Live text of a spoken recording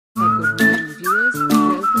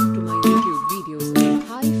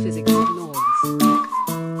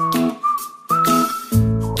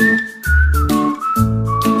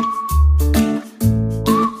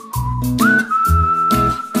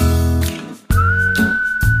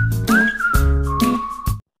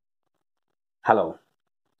Hello,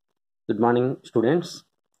 good morning, students.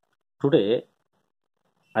 Today,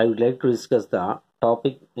 I would like to discuss the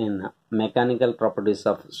topic in mechanical properties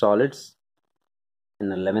of solids in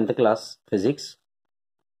the 11th class physics.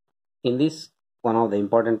 In this, one of the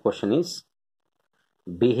important question is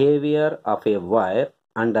behavior of a wire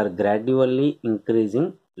under gradually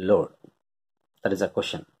increasing load. That is a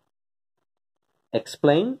question.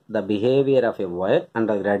 Explain the behavior of a wire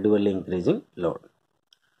under gradually increasing load.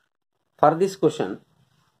 For this question,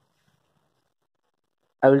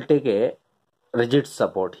 I will take a rigid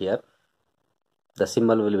support here. The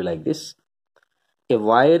symbol will be like this. A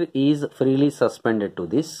wire is freely suspended to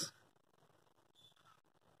this.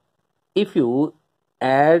 If you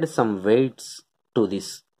add some weights to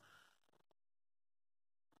this,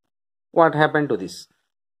 what happened to this?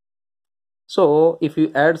 So if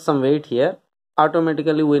you add some weight here,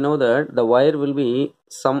 automatically we know that the wire will be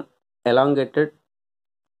some elongated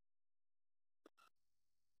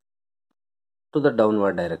to the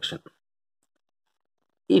downward direction.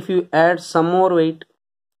 If you add some more weight,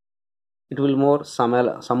 it will some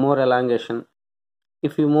more elongation.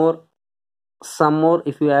 If you add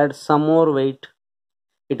some more weight,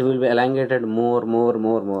 it will be elongated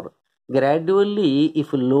more. Gradually,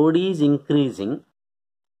 if load is increasing,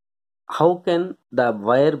 how can the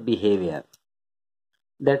wire behavior?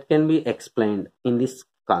 That can be explained in this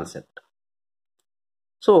concept.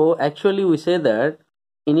 So actually we say that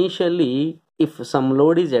initially if some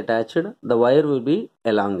load is attached, the wire will be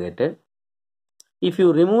elongated. If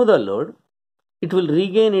you remove the load, it will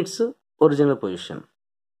regain its original position,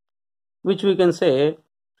 which we can say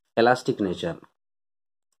elastic nature.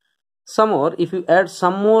 Some more, if you add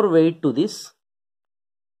some more weight to this,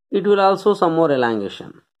 it will also some more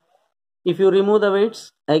elongation. If you remove the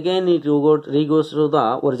weights, again it goes to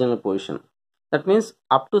the original position. That means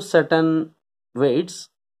up to certain weights,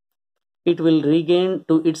 it will regain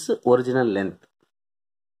to its original length.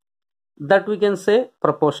 That we can say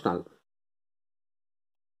proportional.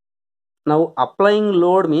 Now applying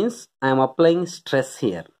load means I am applying stress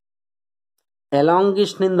here.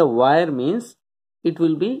 Elongation in the wire means it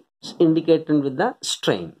will be indicated with the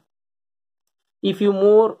strain. If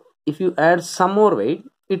you add some more weight,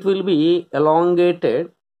 it will be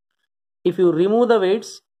elongated. If you remove the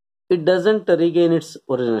weights, it doesn't regain its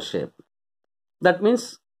original shape. That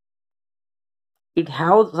means it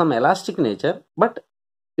has some elastic nature, but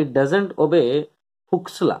it doesn't obey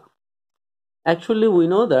Hooke's law. Actually, we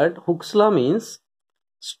know that Hooke's law means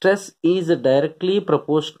stress is directly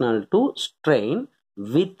proportional to strain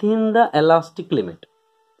within the elastic limit.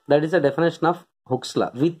 That is the definition of Hooke's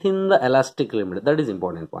law, within the elastic limit. That is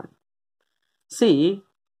important point. See,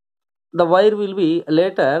 the wire will be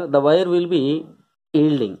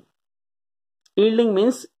yielding. Yielding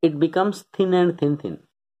means it becomes thin and thin.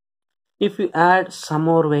 If you add some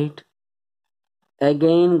more weight,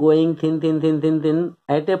 again going thin,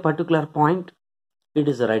 at a particular point, it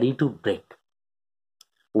is ready to break.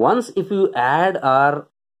 Once if you add or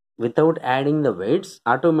without adding the weights,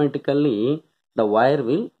 automatically the wire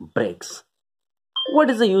will breaks.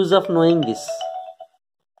 What is the use of knowing this?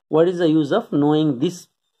 What is the use of knowing this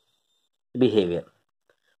behavior?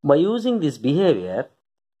 By using this behavior,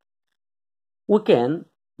 we can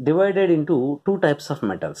divide it into two types of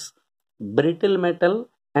metals: brittle metal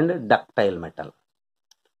and ductile metal.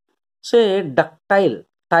 Say ductile,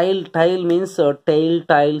 tile means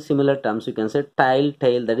tile, similar terms you can say tile,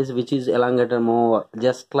 that is which is elongated more,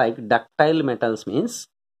 just like ductile metals means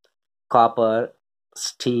copper,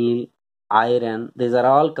 steel, iron, these are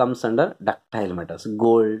all comes under ductile metals,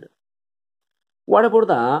 gold. What about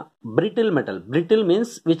the brittle metal? Brittle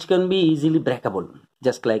means which can be easily breakable,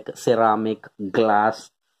 just like ceramic,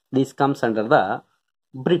 glass, this comes under the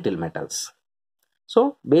brittle metals.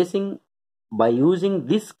 So by using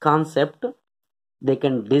this concept, they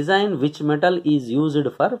can design which metal is used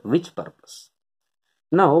for which purpose.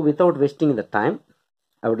 Now, without wasting the time,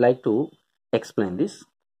 I would like to explain this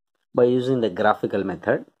by using the graphical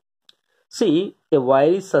method. See, a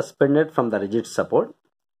wire is suspended from the rigid support.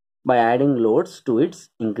 By adding loads to it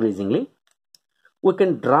increasingly, we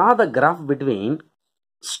can draw the graph between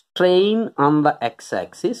strain on the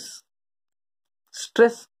x-axis,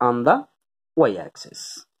 stress on the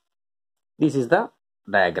y-axis. This is the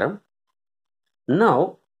diagram.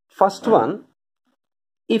 Now, first one,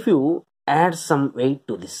 if you add some weight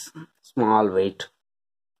to this, small weight,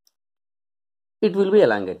 it will be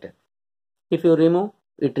elongated. If you remove,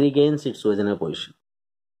 it regains its original position.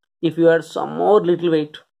 If you add some more little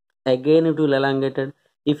weight, again it will elongated.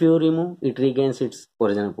 If you remove, it regains its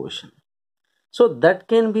original position. So that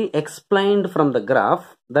can be explained from the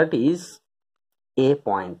graph, that is A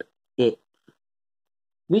point A.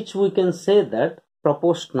 which we can say that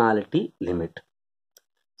proportionality limit.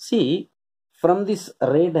 See, from this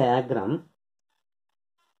ray diagram,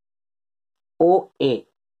 OA,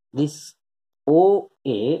 this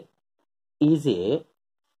OA is a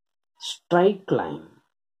straight line.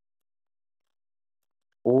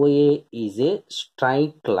 OA is a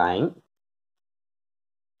straight line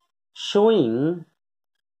showing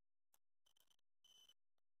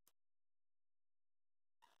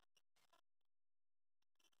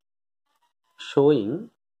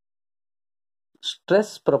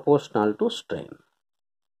stress proportional to strain.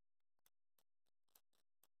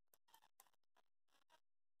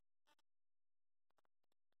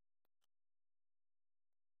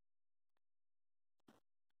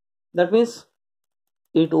 That means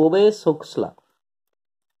it obeys Hooke's law.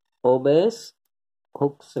 Obeys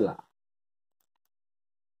Hooke's law.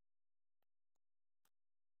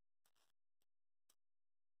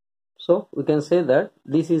 So we can say that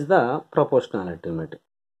this is the proportionality limit.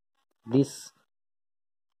 This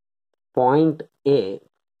point A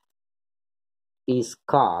is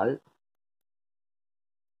called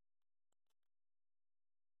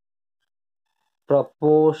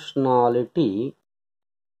proportionality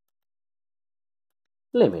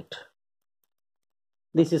limit.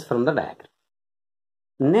 This is from the diagram.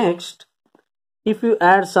 Next, if you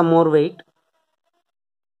add some more weight,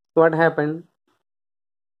 what happened?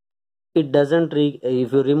 It doesn't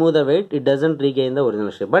if you remove the weight, it doesn't regain the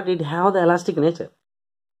original shape, but it have the elastic nature.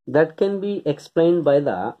 That can be explained by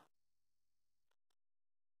the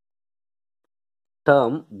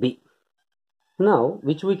term B. Now,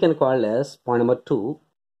 which we can call as point number 2,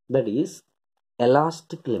 that is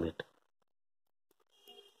elastic limit.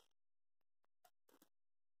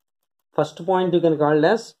 First point you can call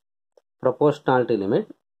as proportionality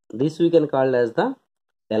limit. This we can call as the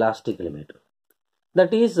elastic limit.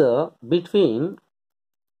 That is between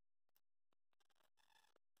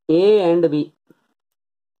A and B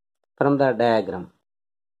from the diagram.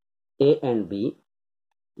 A and B,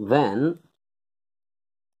 when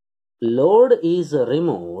load is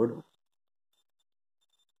removed,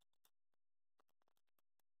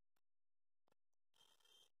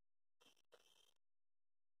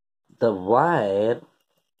 the wire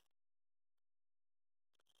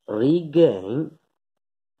regain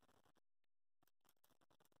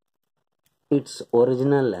its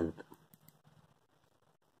original length,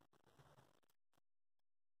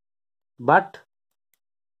 but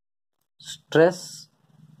stress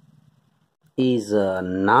is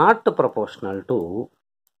not proportional to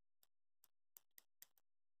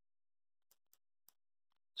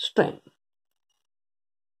strain.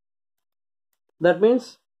 That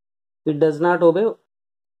means it does not obey.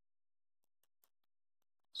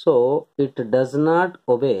 So it does not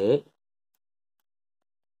obey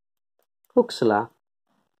Hooke's law.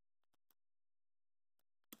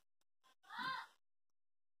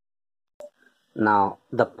 Now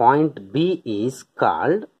the point B is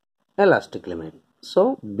called elastic limit.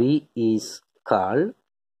 So B is called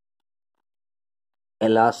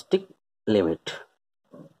elastic limit.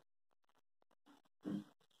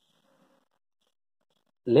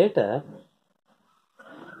 Later,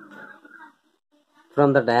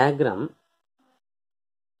 from the diagram,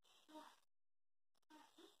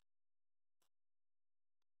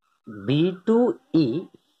 B to E,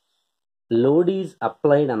 load is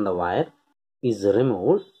applied on the wire, is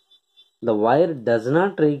removed. The wire does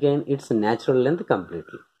not regain its natural length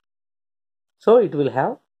completely. So it will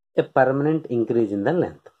have a permanent increase in the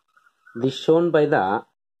length. This shown by the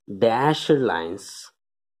dashed lines,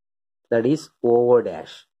 that is over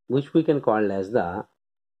dash, which we can call as the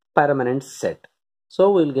permanent set.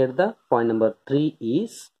 So we will get the point number 3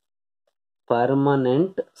 is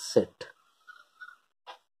permanent set.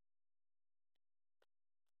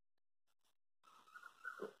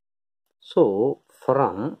 So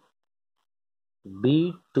from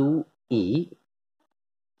B to E,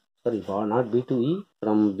 sorry, not B to E,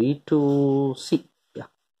 from B to C, yeah,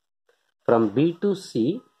 from B to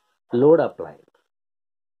C, load applied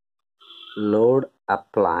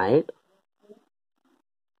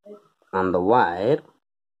on the wire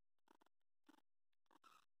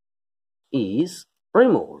is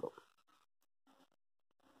removed.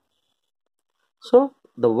 So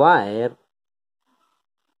the wire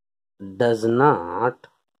does not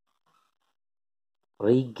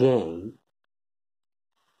regain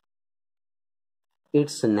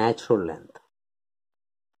its natural length.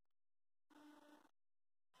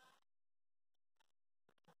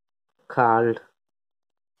 Called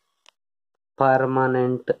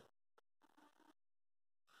permanent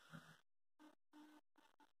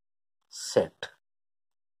set,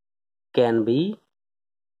 can be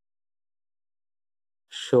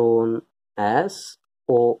shown as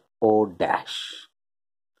OO dash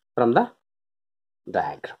from the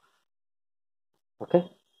diagram. Okay.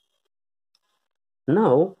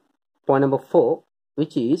 Now point number 4,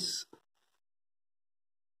 which is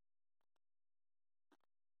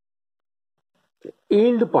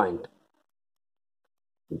yield point.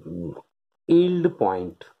 Yield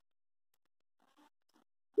point.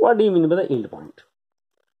 What do you mean by the yield point?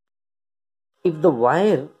 If the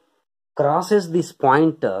wire crosses this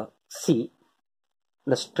point C,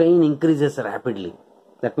 the strain increases rapidly.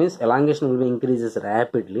 That means elongation will be increases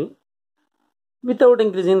rapidly without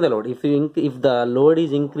increasing the load. If the load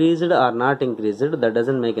is increased or not increased, that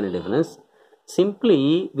doesn't make any difference.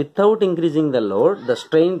 Simply without increasing the load, the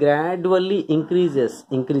strain gradually increases.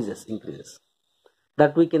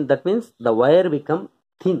 That means the wire become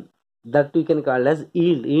thin. That we can call as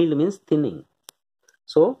yield. Yield means thinning.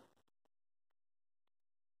 So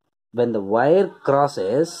when wire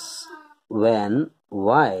crosses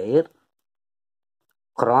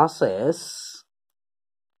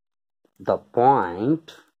the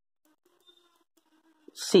point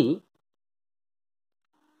C,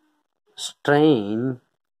 strain,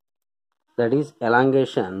 that is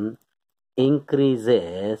elongation,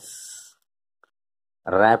 increases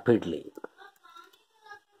rapidly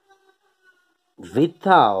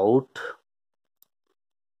without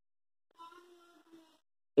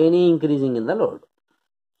any increasing in the load.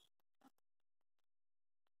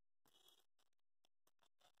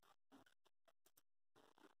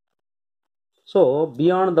 So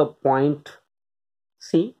beyond the point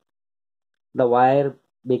C, the wire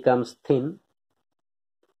becomes thin.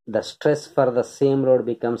 The stress for the same load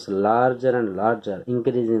becomes larger and larger,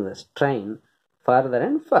 increasing the strain further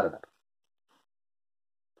and further.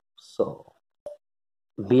 So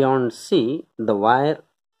beyond C, the wire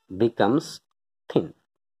becomes thin.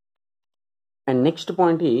 And next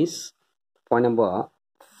point is point number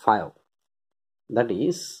 5, that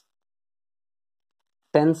is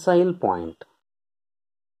tensile point.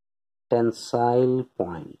 Tensile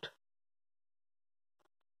point.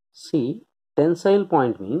 See, tensile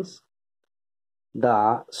point means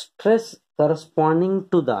the stress corresponding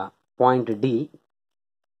to the point D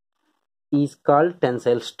is called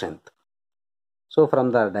tensile strength. So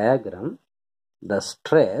from the diagram, the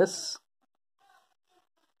stress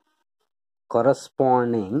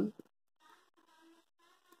corresponding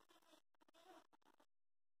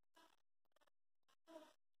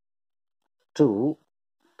to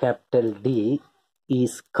capital D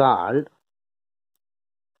is called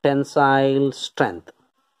tensile strength.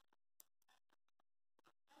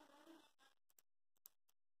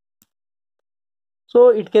 So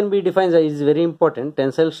it can be defined as, is very important,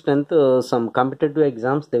 tensile strength. Some competitive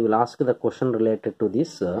exams, they will ask the question related to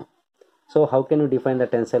this. So how can you define the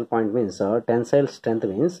tensile point means? Tensile strength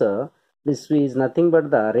means this is nothing but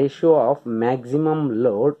the ratio of maximum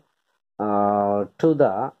load to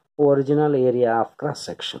the original area of cross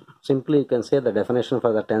section. Simply you can say the definition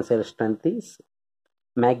for the tensile strength is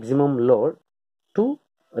maximum load to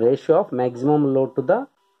ratio of maximum load to the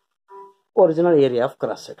original area of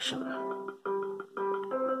cross section.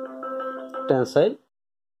 Tensile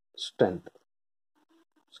strength.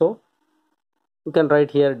 So you can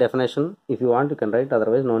write here definition. If you want, you can write,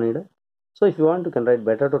 otherwise no need. So if you want, you can write,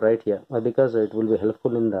 better to write here because it will be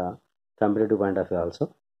helpful in the competitive point of view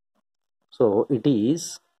also. So it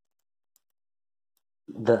is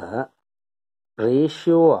the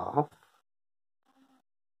ratio of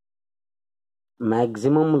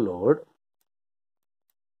maximum load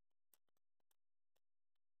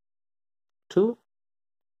to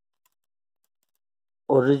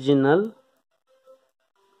original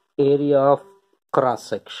area of cross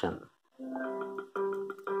section.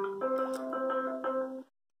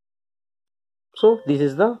 So this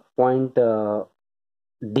is the point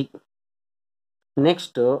D.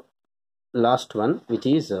 Next, last one, which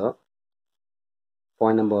is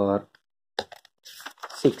point number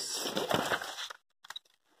 6.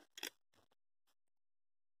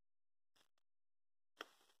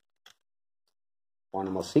 Point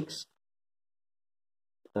number 6,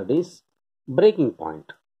 that is breaking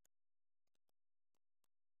point.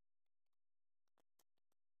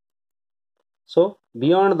 So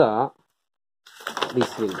beyond the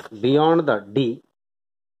D,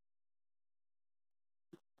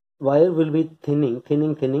 wire will be thinning,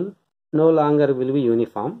 no longer will be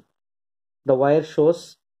uniform. The wire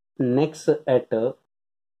shows next at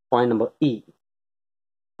point number E.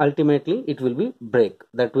 Ultimately it will be break.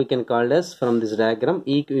 That we can call as, from this diagram,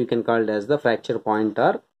 E you can call it as the fracture point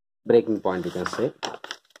or breaking point, you can say.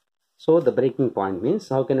 So the breaking point means,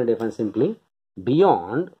 how can you define simply?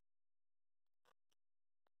 Beyond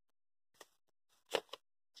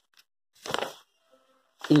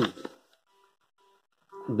E.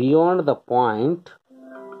 Beyond the point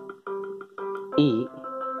E,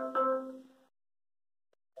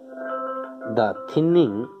 the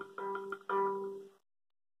thinning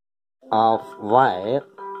of wire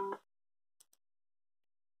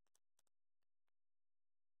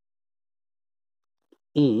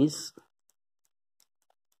is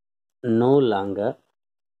no longer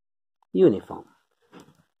uniform,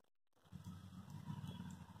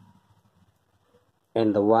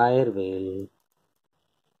 and the wire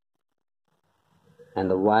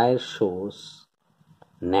shows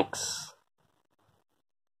next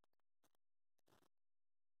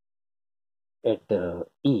at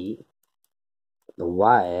E, the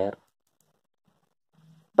wire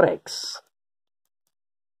breaks,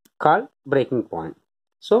 called breaking point.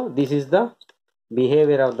 So this is the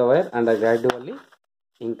behavior of the wire under gradually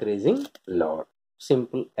increasing load.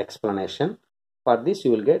 Simple explanation. For this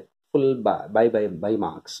you will get full by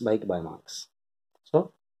marks.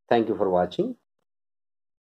 So thank you for watching.